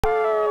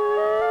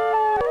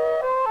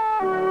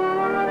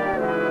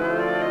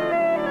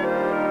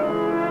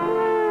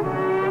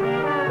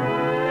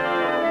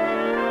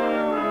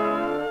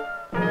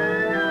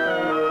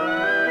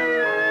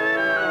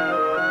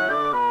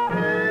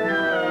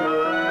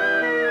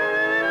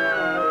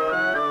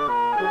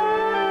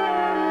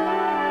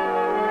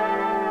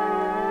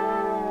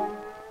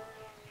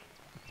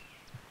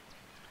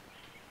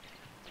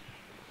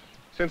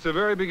Since the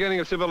very beginning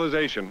of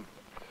civilization,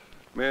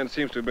 man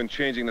seems to have been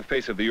changing the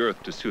face of the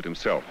earth to suit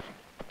himself,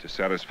 to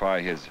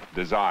satisfy his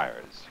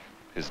desires,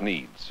 his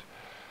needs.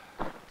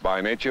 By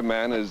nature,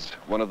 man is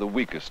one of the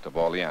weakest of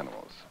all the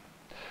animals,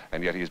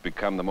 and yet he's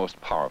become the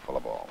most powerful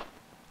of all,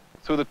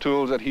 through the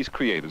tools that he's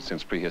created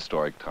since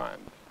prehistoric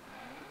times.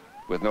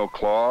 With no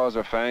claws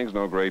or fangs,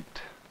 no great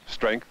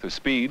strength or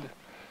speed,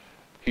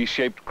 he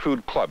shaped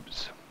crude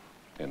clubs,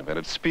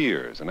 invented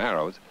spears and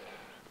arrows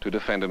to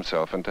defend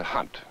himself and to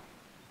hunt.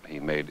 He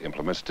made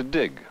implements to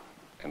dig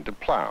and to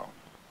plow.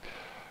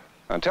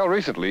 Until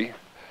recently,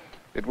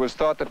 it was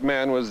thought that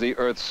man was the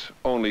Earth's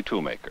only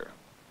toolmaker.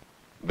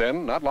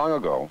 Then, not long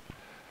ago,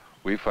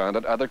 we found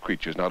that other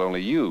creatures not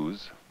only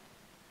use,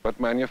 but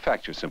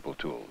manufacture simple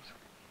tools.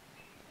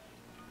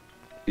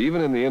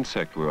 Even in the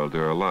insect world,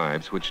 there are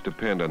lives which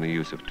depend on the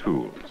use of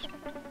tools.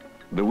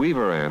 The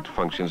weaver ant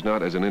functions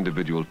not as an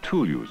individual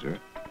tool user,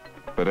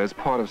 but as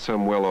part of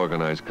some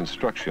well-organized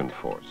construction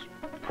force.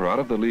 For out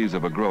of the leaves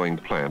of a growing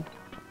plant,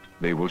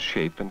 they will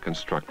shape and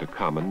construct a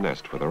common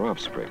nest for their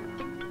offspring.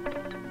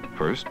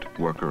 First,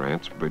 worker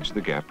ants bridge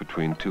the gap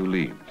between two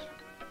leaves.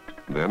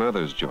 Then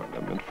others join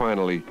them, and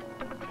finally,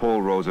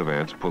 whole rows of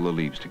ants pull the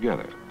leaves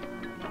together.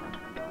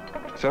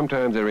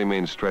 Sometimes they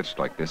remain stretched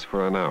like this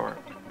for an hour.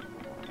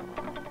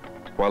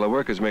 While the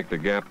workers make the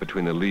gap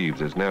between the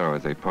leaves as narrow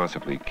as they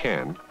possibly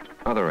can,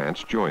 other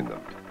ants join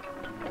them.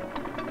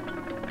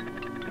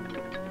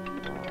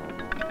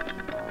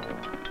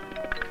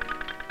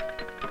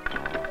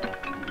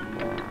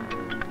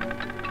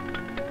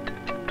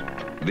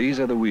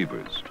 These are the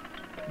weavers.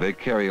 They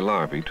carry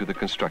larvae to the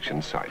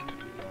construction site.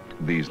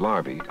 These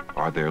larvae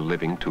are their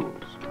living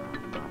tools.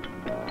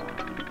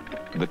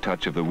 The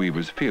touch of the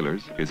weaver's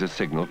feelers is a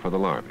signal for the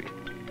larvae.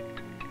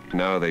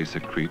 Now they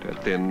secrete a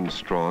thin,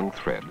 strong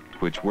thread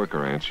which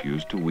worker ants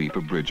use to weave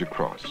a bridge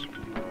across.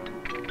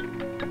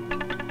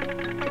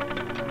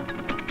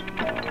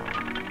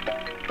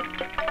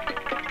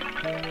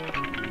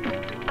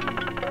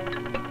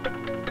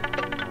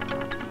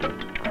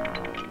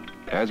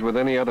 As with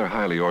any other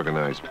highly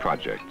organized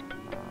project,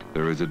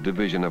 there is a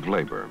division of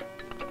labor.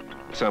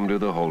 Some do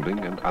the holding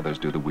and others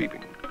do the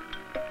weaving.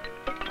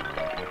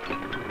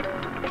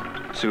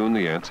 Soon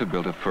the ants have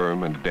built a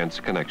firm and dense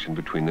connection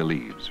between the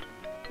leaves,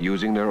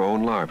 using their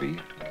own larvae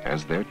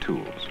as their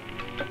tools.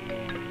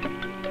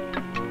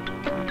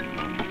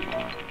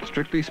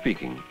 Strictly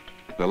speaking,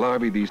 the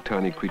larvae these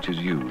tiny creatures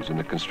use in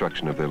the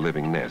construction of their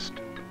living nest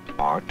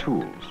are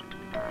tools.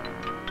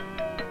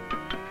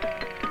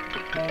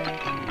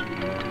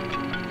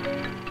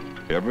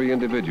 Every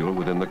individual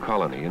within the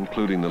colony,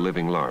 including the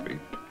living larvae,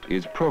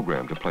 is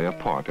programmed to play a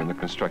part in the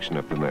construction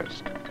of the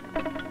nest.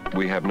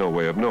 We have no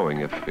way of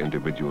knowing if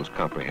individuals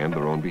comprehend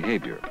their own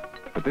behavior,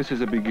 but this is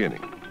a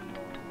beginning.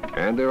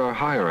 And there are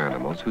higher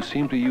animals who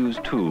seem to use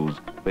tools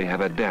they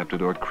have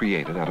adapted or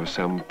created out of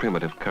some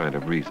primitive kind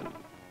of reason.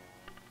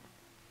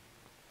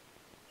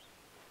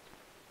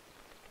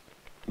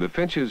 The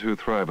finches who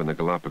thrive in the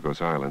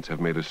Galapagos Islands have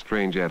made a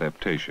strange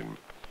adaptation.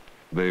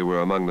 They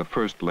were among the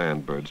first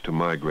land birds to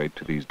migrate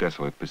to these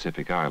desolate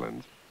Pacific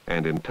islands,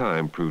 and in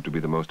time proved to be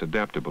the most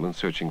adaptable in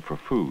searching for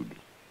food.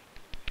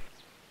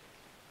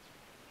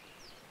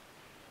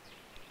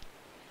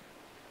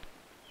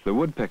 The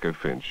woodpecker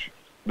finch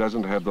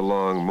doesn't have the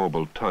long,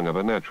 mobile tongue of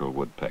a natural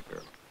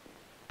woodpecker.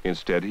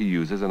 Instead, he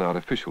uses an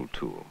artificial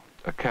tool,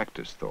 a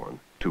cactus thorn,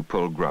 to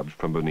pull grubs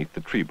from beneath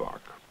the tree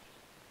bark.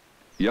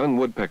 Young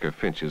woodpecker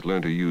finches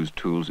learn to use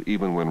tools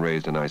even when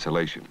raised in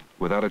isolation,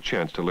 without a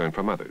chance to learn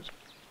from others.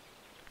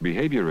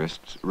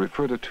 Behaviorists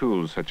refer to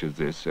tools such as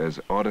this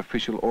as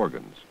artificial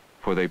organs,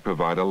 for they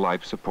provide a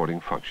life-supporting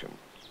function.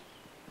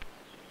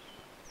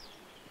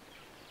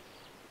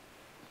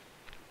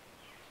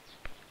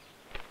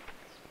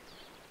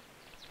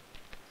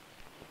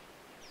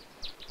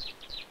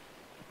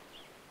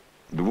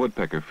 The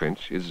woodpecker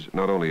finch is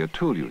not only a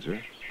tool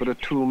user, but a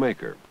tool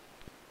maker.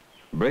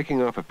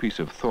 Breaking off a piece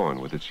of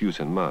thorn with its use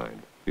in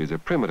mind is a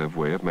primitive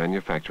way of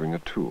manufacturing a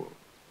tool.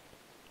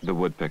 The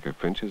woodpecker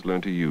finch has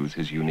learned to use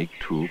his unique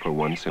tool for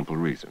one simple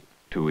reason: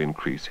 to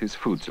increase his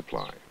food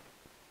supply.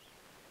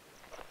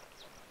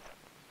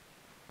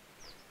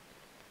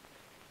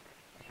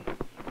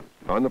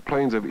 On the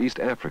plains of East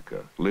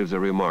Africa lives a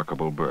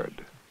remarkable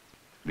bird,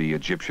 the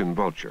Egyptian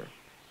vulture.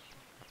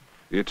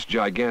 Its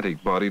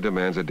gigantic body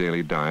demands a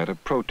daily diet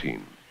of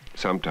protein,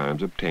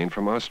 sometimes obtained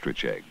from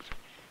ostrich eggs.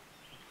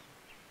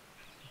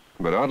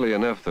 But oddly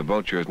enough, the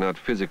vulture is not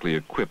physically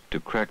equipped to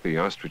crack the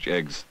ostrich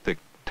egg's thick,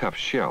 tough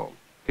shell.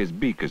 His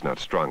beak is not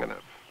strong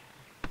enough.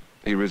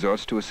 He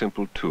resorts to a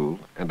simple tool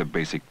and a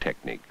basic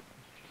technique.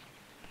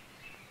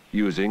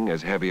 Using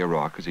as heavy a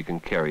rock as he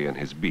can carry in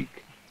his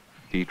beak,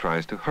 he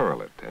tries to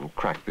hurl it and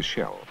crack the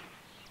shell.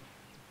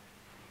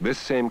 This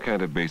same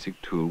kind of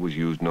basic tool was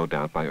used, no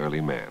doubt, by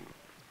early man,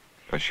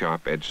 a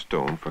sharp-edged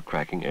stone for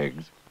cracking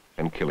eggs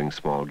and killing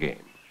small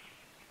game.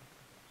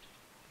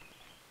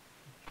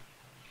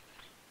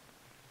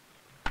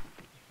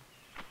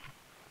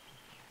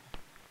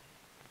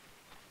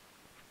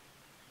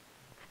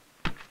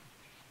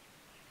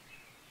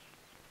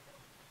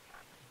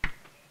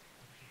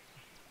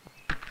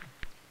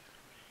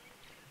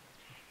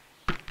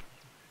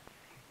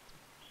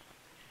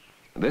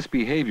 This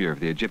behavior of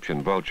the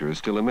Egyptian vulture is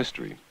still a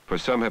mystery, for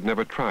some have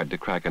never tried to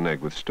crack an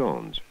egg with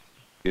stones.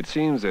 It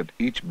seems that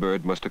each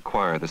bird must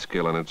acquire the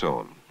skill on its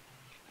own,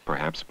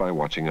 perhaps by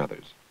watching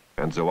others,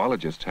 and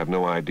zoologists have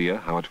no idea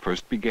how it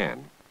first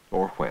began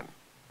or when.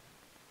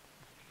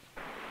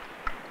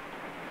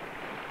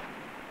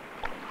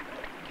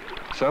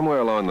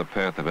 Somewhere along the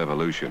path of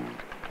evolution,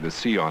 the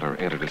sea otter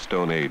entered a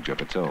stone age of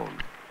its own.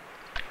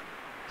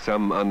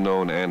 Some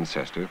unknown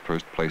ancestor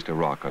first placed a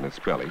rock on its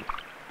belly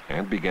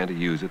and began to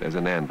use it as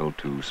an anvil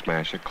to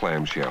smash a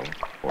clamshell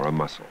or a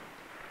mussel.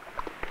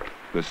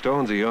 The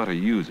stones the otter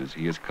uses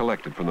he has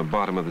collected from the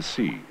bottom of the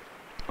sea.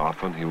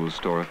 Often he will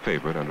store a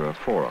favorite under a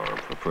forearm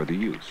for further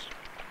use.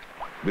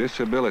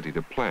 This ability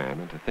to plan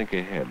and to think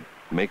ahead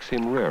makes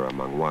him rare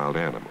among wild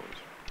animals.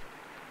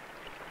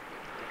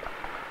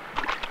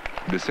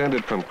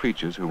 Descended from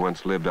creatures who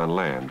once lived on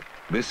land,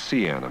 this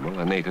sea animal,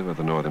 a native of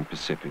the northern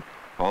Pacific,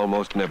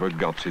 almost never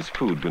gulps his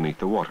food beneath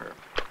the water.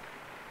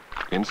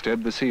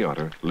 Instead, the sea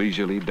otter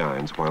leisurely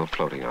dines while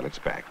floating on its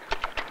back.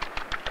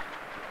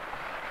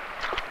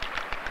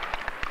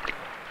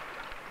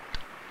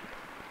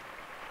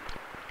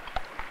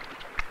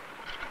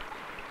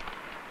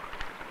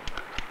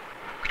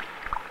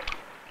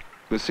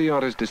 The sea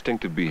otter's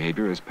distinctive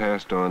behavior is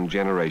passed on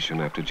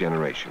generation after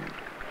generation,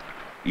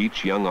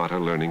 each young otter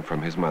learning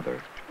from his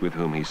mother, with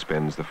whom he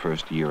spends the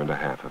first year and a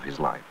half of his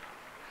life.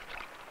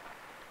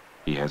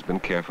 He has been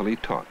carefully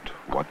taught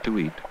what to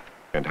eat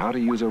and how to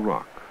use a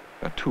rock,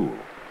 a tool,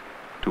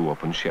 to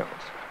open shells.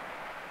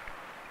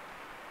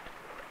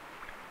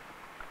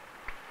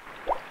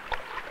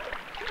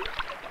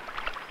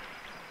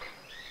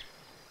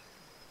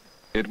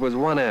 It was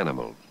one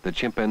animal, the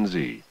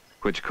chimpanzee,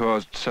 which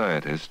caused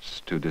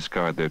scientists to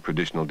discard their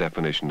traditional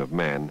definition of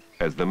man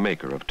as the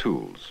maker of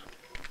tools.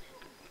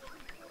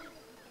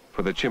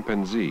 For the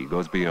chimpanzee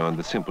goes beyond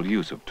the simple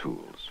use of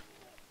tools.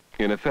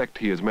 In effect,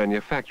 he is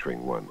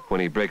manufacturing one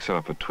when he breaks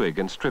off a twig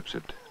and strips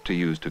it to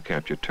use to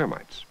capture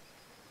termites.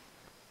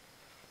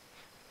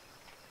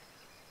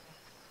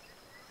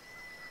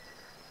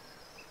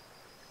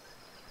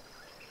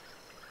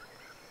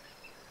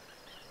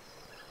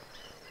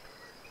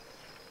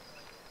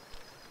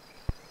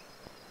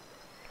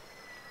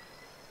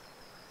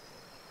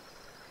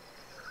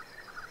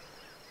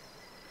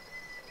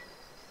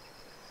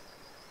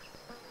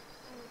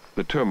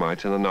 The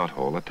termites in the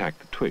knothole attack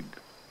the twig,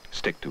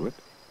 stick to it,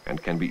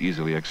 and can be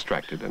easily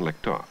extracted and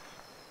licked off.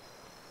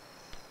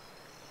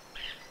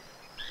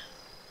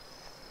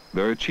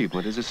 Their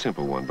achievement is a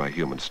simple one by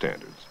human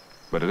standards,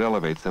 but it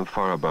elevates them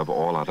far above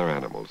all other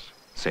animals,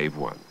 save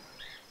one.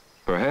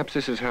 Perhaps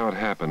this is how it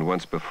happened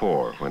once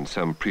before, when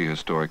some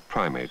prehistoric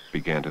primate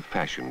began to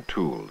fashion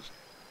tools.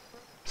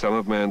 Some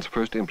of man's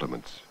first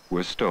implements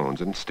were stones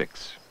and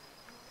sticks.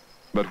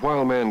 But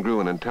while man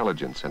grew in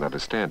intelligence and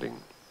understanding,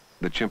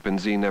 the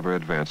chimpanzee never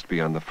advanced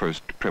beyond the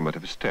first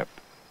primitive step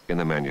in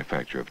the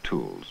manufacture of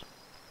tools.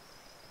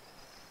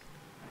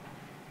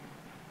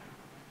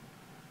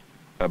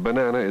 A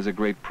banana is a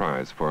great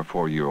prize for a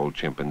 4-year-old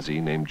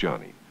chimpanzee named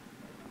Johnny.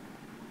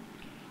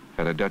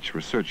 At a Dutch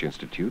research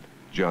institute,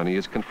 Johnny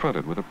is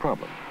confronted with a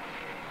problem.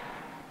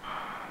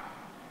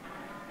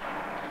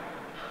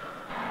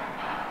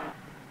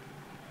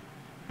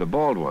 The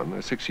bald one, a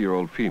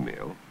 6-year-old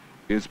female,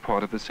 is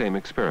part of the same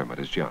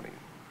experiment as Johnny.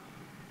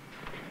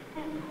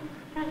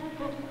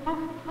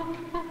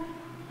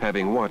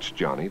 Having watched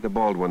Johnny, the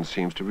bald one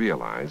seems to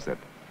realize that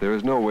there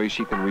is no way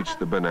she can reach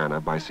the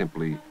banana by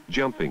simply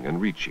jumping and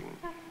reaching.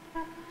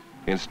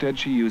 Instead,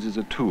 she uses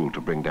a tool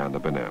to bring down the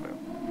banana.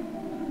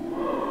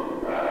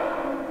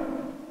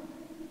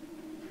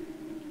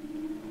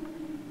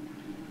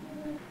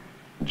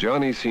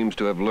 Johnny seems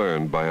to have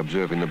learned by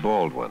observing the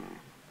bald one.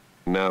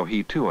 Now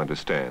he too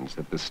understands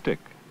that the stick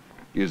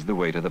is the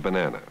way to the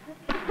banana.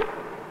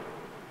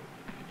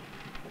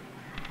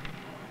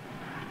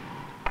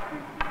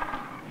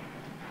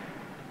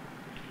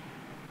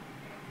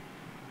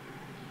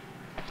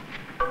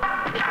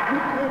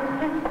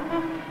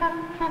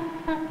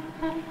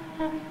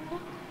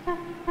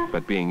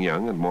 But being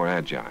young and more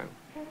agile,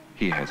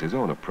 he has his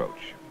own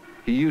approach.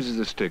 He uses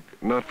a stick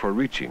not for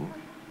reaching,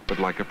 but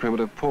like a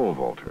primitive pole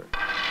vaulter.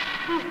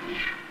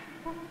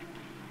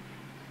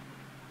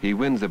 He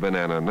wins the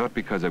banana not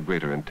because of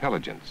greater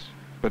intelligence,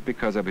 but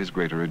because of his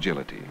greater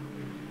agility.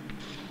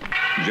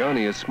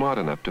 Johnny is smart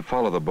enough to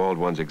follow the bald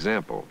one's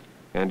example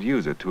and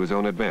use it to his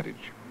own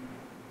advantage.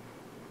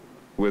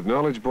 With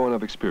knowledge born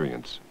of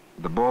experience,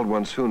 the bald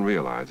one soon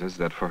realizes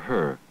that for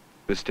her,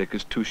 the stick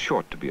is too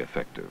short to be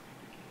effective.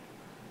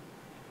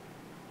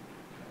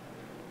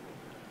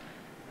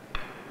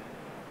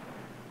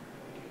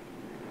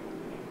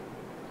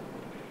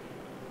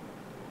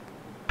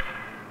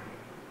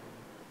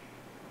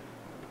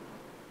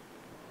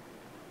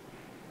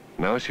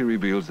 Now she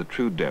reveals the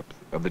true depth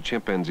of the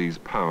chimpanzee's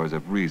powers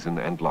of reason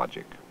and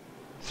logic,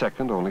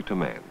 second only to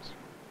man's.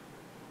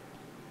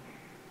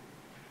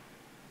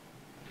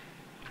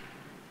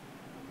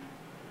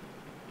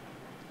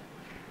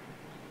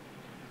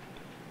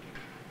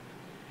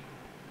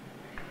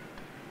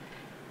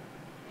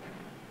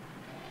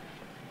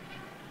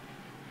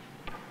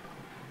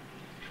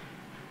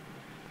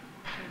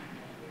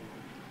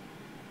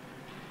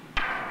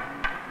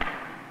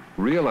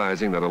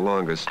 Realizing that a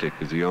longer stick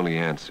is the only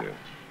answer,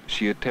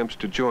 she attempts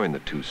to join the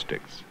two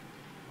sticks.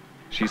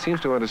 She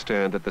seems to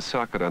understand that the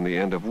socket on the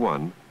end of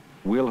one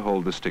will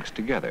hold the sticks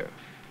together,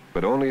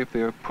 but only if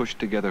they are pushed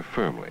together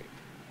firmly.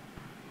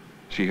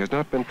 She has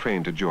not been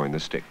trained to join the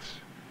sticks.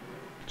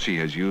 She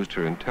has used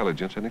her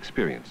intelligence and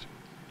experience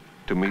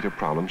to meet a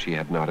problem she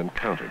had not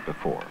encountered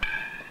before.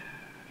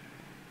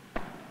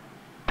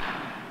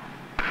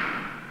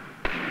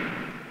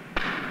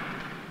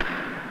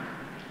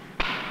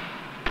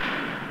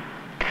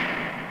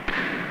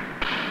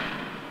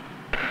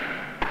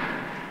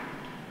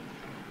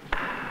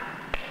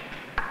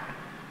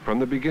 From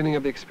the beginning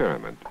of the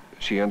experiment,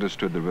 she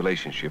understood the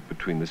relationship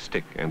between the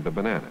stick and the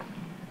banana.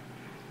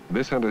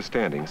 This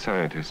understanding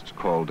scientists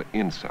called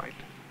insight,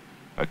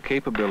 a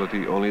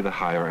capability only the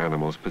higher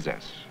animals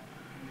possess.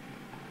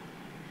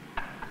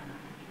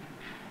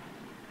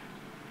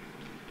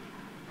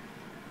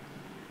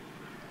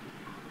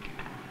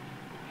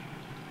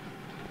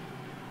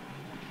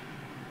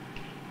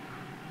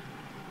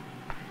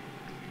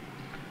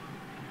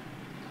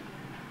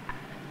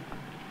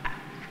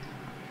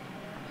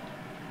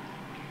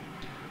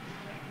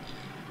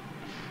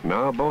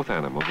 Now both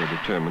animals are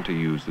determined to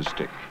use the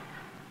stick,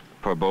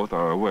 for both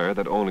are aware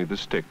that only the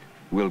stick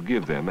will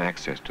give them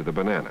access to the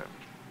banana.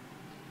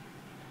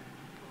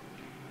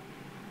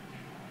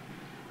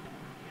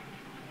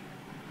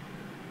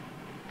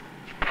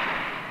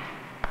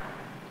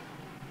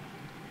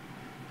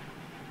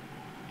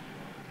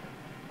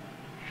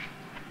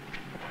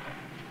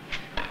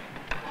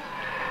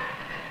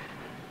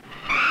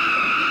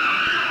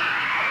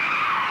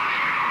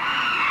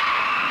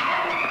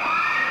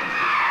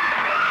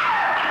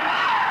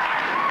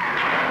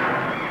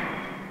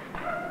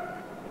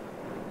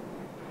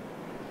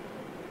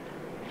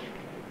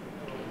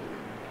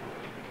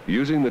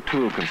 Using the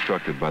tool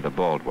constructed by the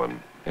bald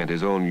one and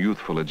his own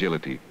youthful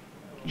agility,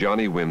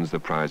 Johnny wins the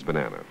prize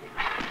banana.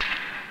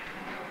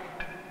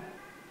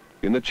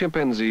 In the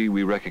chimpanzee,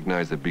 we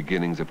recognize the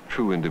beginnings of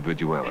true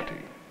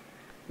individuality,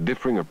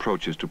 differing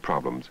approaches to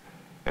problems,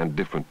 and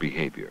different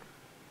behavior.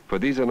 For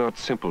these are not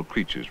simple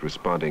creatures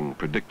responding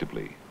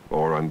predictably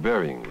or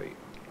unvaryingly.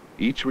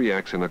 Each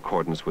reacts in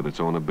accordance with its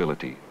own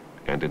ability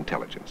and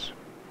intelligence.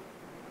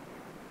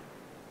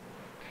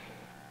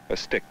 A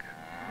stick.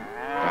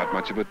 Not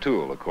much of a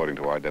tool, according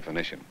to our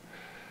definition.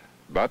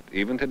 But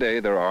even today,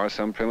 there are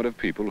some primitive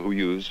people who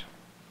use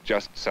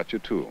just such a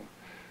tool,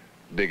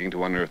 digging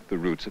to unearth the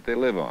roots that they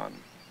live on.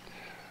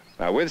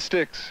 Now, with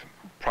sticks,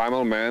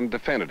 primal man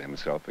defended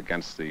himself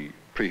against the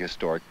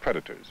prehistoric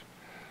predators.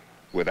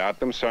 Without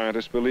them,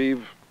 scientists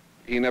believe,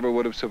 he never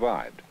would have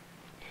survived.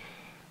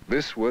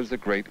 This was the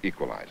great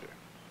equalizer.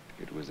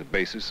 It was the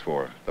basis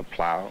for the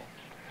plow,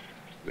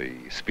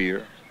 the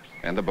spear,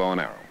 and the bow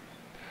and arrow.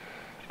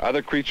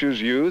 Other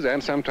creatures use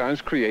and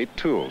sometimes create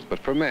tools, but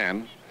for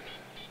man,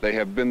 they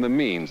have been the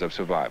means of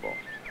survival.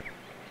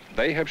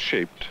 They have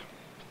shaped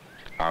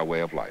our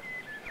way of life.